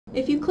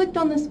If you clicked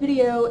on this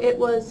video, it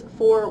was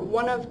for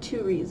one of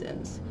two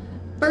reasons.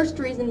 First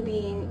reason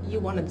being you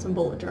wanted some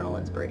bullet journal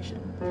inspiration.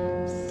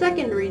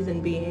 Second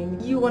reason being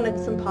you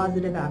wanted some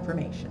positive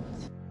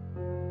affirmations.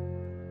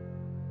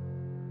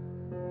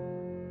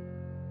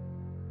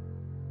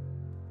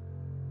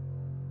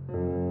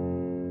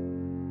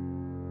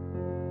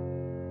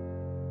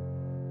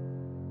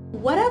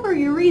 Whatever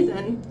your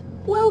reason,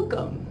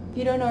 welcome! If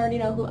you don't already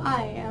know who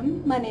I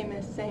am, my name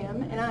is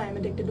Sam and I am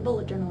addicted to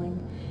bullet journaling.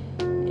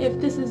 If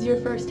this is your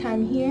first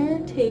time here,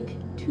 take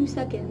 2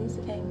 seconds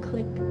and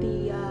click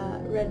the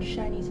red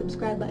shiny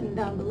subscribe button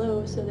down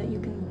below so that you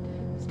can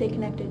stay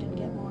connected and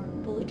get more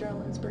bullet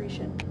journal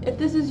inspiration. If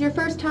this is your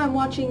first time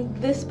watching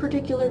this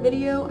particular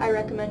video, I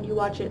recommend you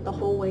watch it the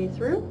whole way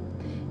through.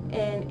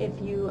 And if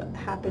you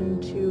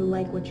happen to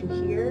like what you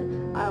hear,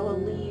 I will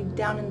leave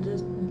down in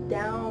the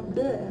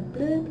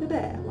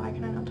why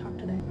can I not talk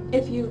today?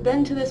 If you've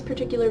been to this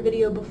particular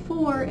video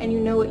before and you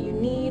know what you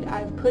need,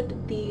 I've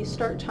put the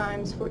start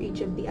times for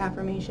each of the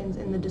affirmations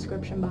in the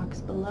description box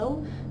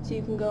below, so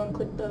you can go and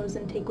click those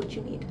and take what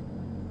you need.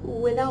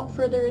 Without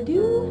further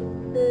ado,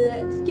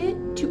 let's get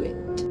to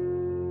it.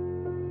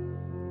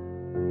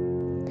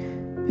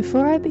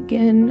 Before I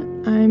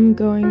begin, I'm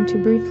going to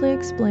briefly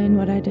explain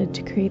what I did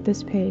to create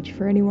this page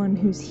for anyone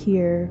who's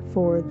here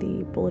for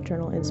the bullet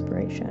journal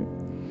inspiration.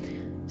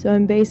 So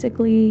I'm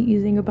basically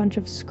using a bunch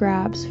of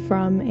scraps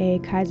from a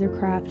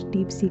Kaisercraft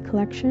deep sea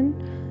collection,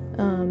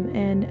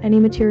 and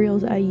any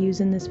materials I use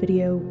in this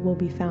video will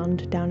be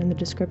found down in the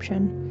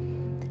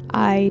description.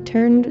 I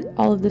turned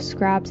all of the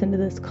scraps into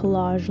this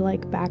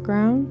collage-like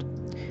background,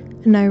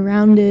 and I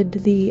rounded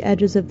the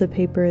edges of the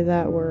paper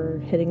that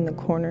were hitting the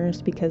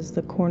corners because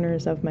the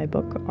corners of my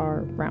book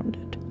are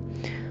rounded.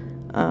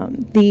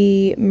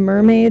 The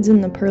mermaids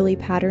and the pearly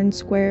pattern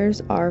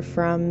squares are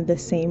from the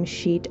same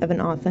sheet of an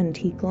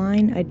authentique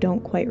line. I don't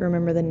quite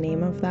remember the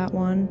name of that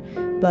one,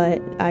 but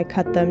I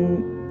cut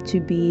them to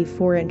be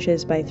 4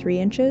 inches by 3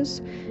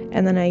 inches,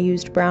 and then I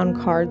used brown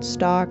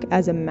cardstock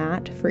as a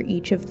mat for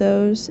each of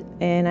those,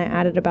 and I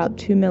added about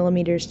 2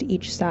 millimeters to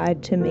each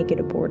side to make it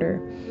a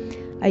border.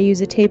 I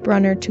use a tape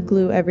runner to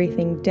glue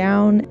everything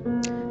down.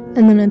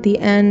 And then at the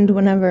end,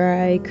 whenever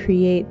I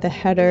create the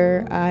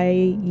header,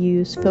 I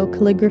use faux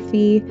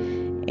calligraphy,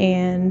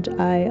 and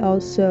I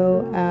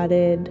also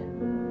added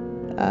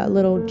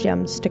little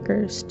gem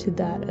stickers to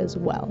that as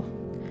well.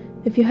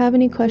 If you have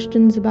any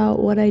questions about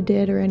what I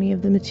did or any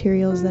of the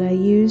materials that I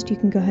used, you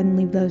can go ahead and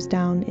leave those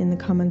down in the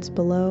comments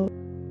below.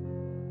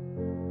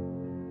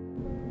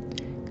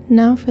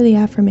 Now for the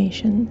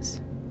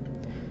affirmations.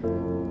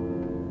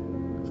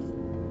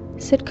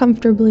 Sit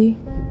comfortably.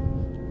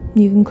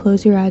 You can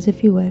close your eyes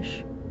if you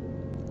wish.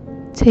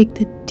 Take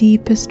the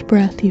deepest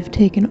breath you've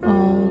taken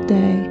all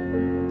day.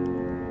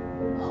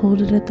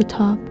 Hold it at the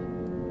top,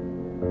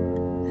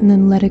 and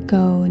then let it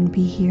go and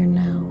be here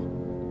now.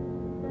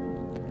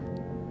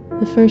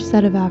 The first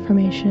set of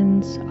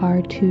affirmations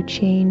are to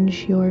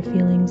change your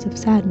feelings of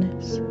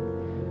sadness.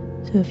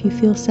 So if you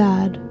feel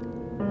sad,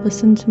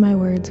 listen to my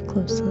words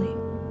closely.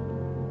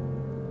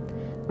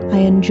 I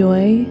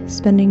enjoy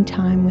spending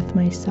time with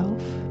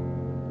myself.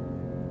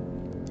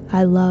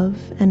 I love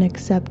and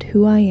accept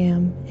who I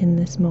am in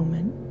this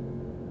moment.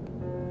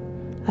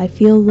 I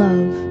feel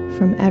love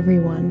from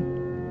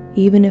everyone,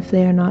 even if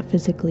they are not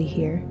physically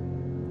here.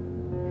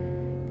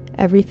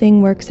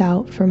 Everything works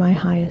out for my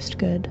highest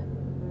good.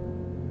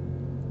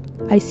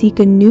 I seek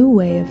a new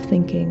way of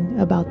thinking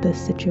about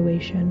this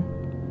situation.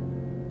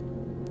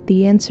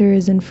 The answer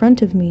is in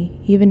front of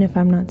me, even if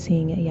I'm not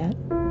seeing it yet.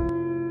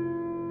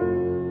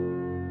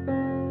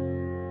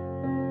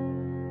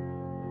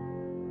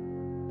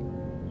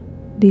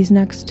 These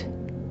next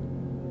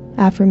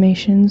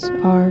affirmations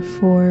are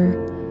for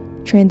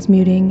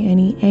transmuting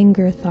any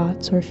anger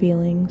thoughts or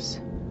feelings.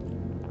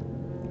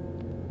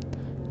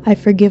 I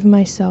forgive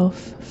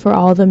myself for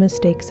all the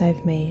mistakes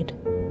I've made.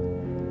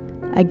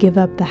 I give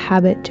up the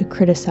habit to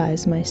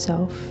criticize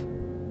myself.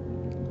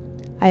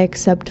 I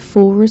accept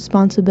full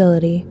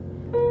responsibility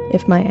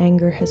if my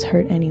anger has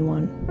hurt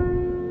anyone.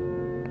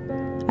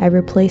 I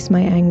replace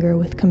my anger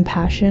with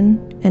compassion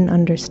and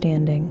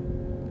understanding.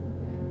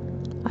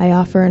 I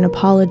offer an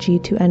apology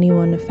to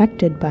anyone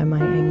affected by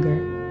my anger.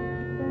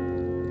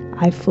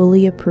 I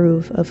fully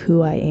approve of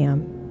who I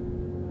am.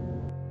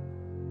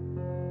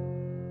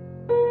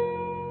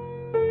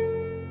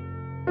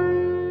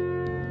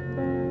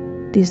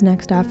 These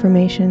next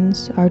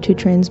affirmations are to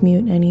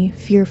transmute any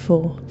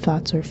fearful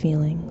thoughts or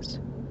feelings.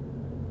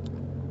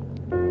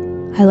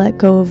 I let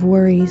go of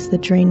worries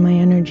that drain my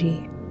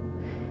energy.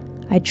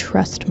 I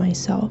trust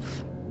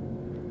myself.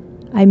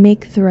 I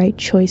make the right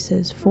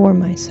choices for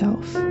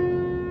myself.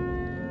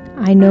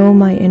 I know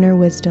my inner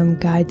wisdom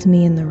guides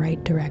me in the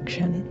right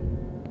direction.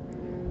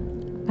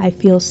 I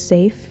feel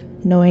safe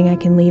knowing I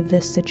can leave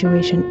this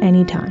situation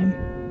anytime.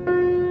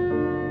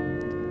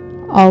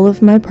 All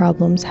of my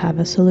problems have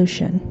a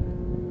solution.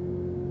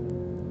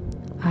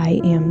 I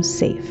am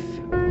safe.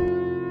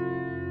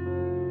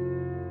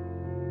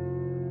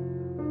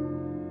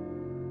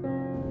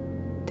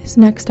 This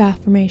next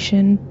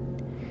affirmation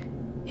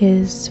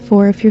is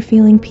for if you're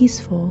feeling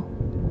peaceful.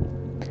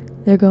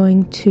 They're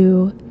going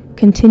to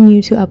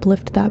continue to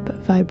uplift that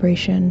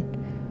vibration.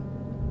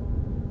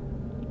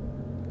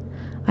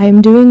 I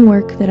am doing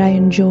work that I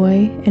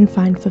enjoy and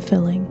find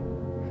fulfilling.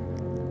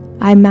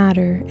 I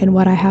matter, and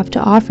what I have to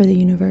offer the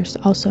universe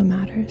also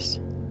matters.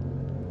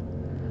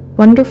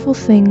 Wonderful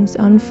things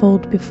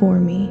unfold before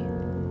me.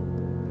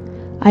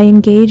 I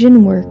engage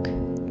in work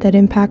that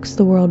impacts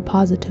the world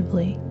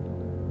positively.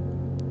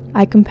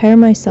 I compare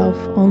myself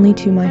only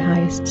to my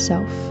highest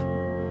self.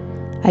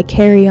 I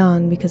carry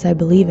on because I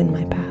believe in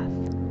my path.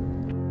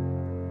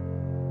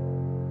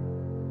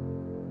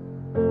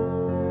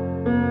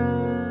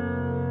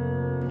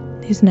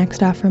 These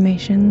next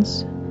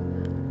affirmations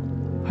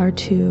are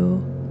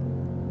to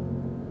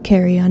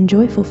carry on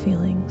joyful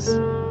feelings.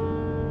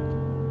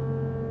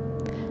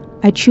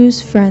 I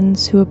choose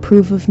friends who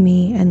approve of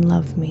me and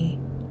love me.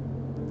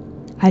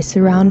 I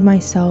surround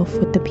myself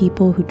with the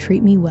people who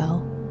treat me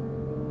well.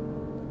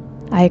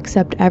 I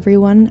accept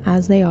everyone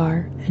as they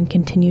are and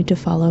continue to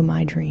follow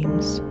my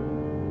dreams.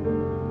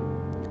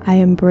 I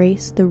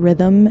embrace the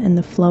rhythm and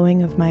the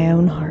flowing of my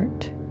own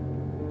heart.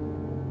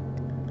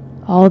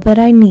 All that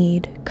I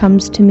need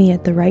comes to me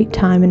at the right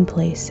time and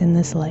place in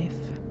this life.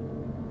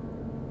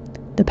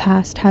 The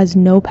past has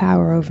no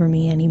power over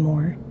me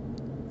anymore.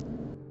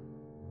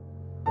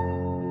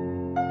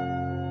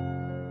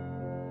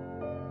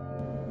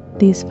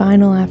 These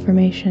final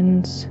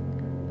affirmations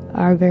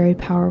are very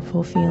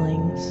powerful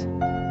feelings.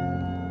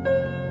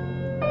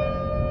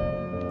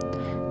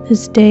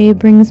 This day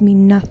brings me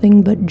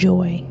nothing but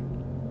joy.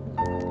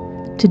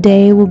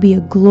 Today will be a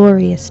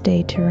glorious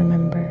day to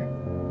remember.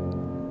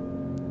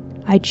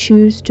 I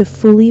choose to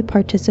fully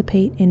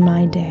participate in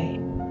my day.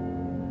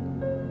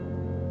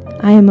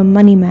 I am a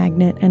money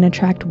magnet and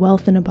attract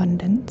wealth in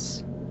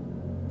abundance.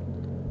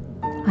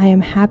 I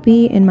am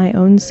happy in my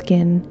own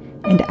skin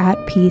and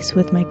at peace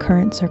with my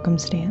current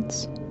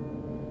circumstance.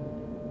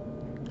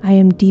 I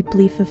am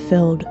deeply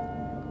fulfilled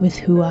with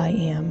who I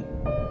am.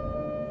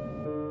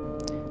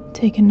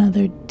 Take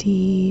another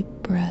deep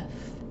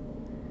breath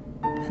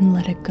and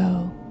let it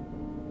go.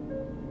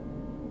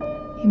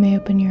 You may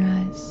open your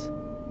eyes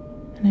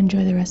and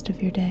enjoy the rest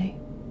of your day.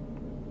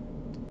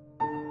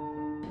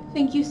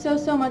 Thank you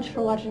so much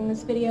for watching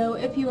this video.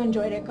 If you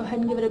enjoyed it, go ahead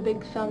and give it a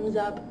big thumbs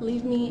up.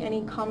 Leave me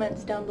any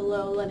comments down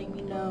below letting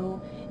me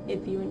know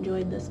if you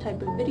enjoyed this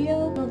type of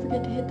video. Don't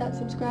forget to hit that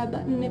subscribe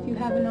button if you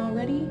haven't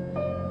already.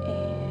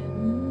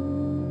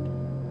 And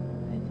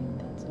I think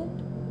that's it.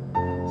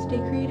 Stay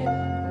creative.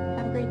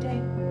 Have a great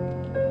day.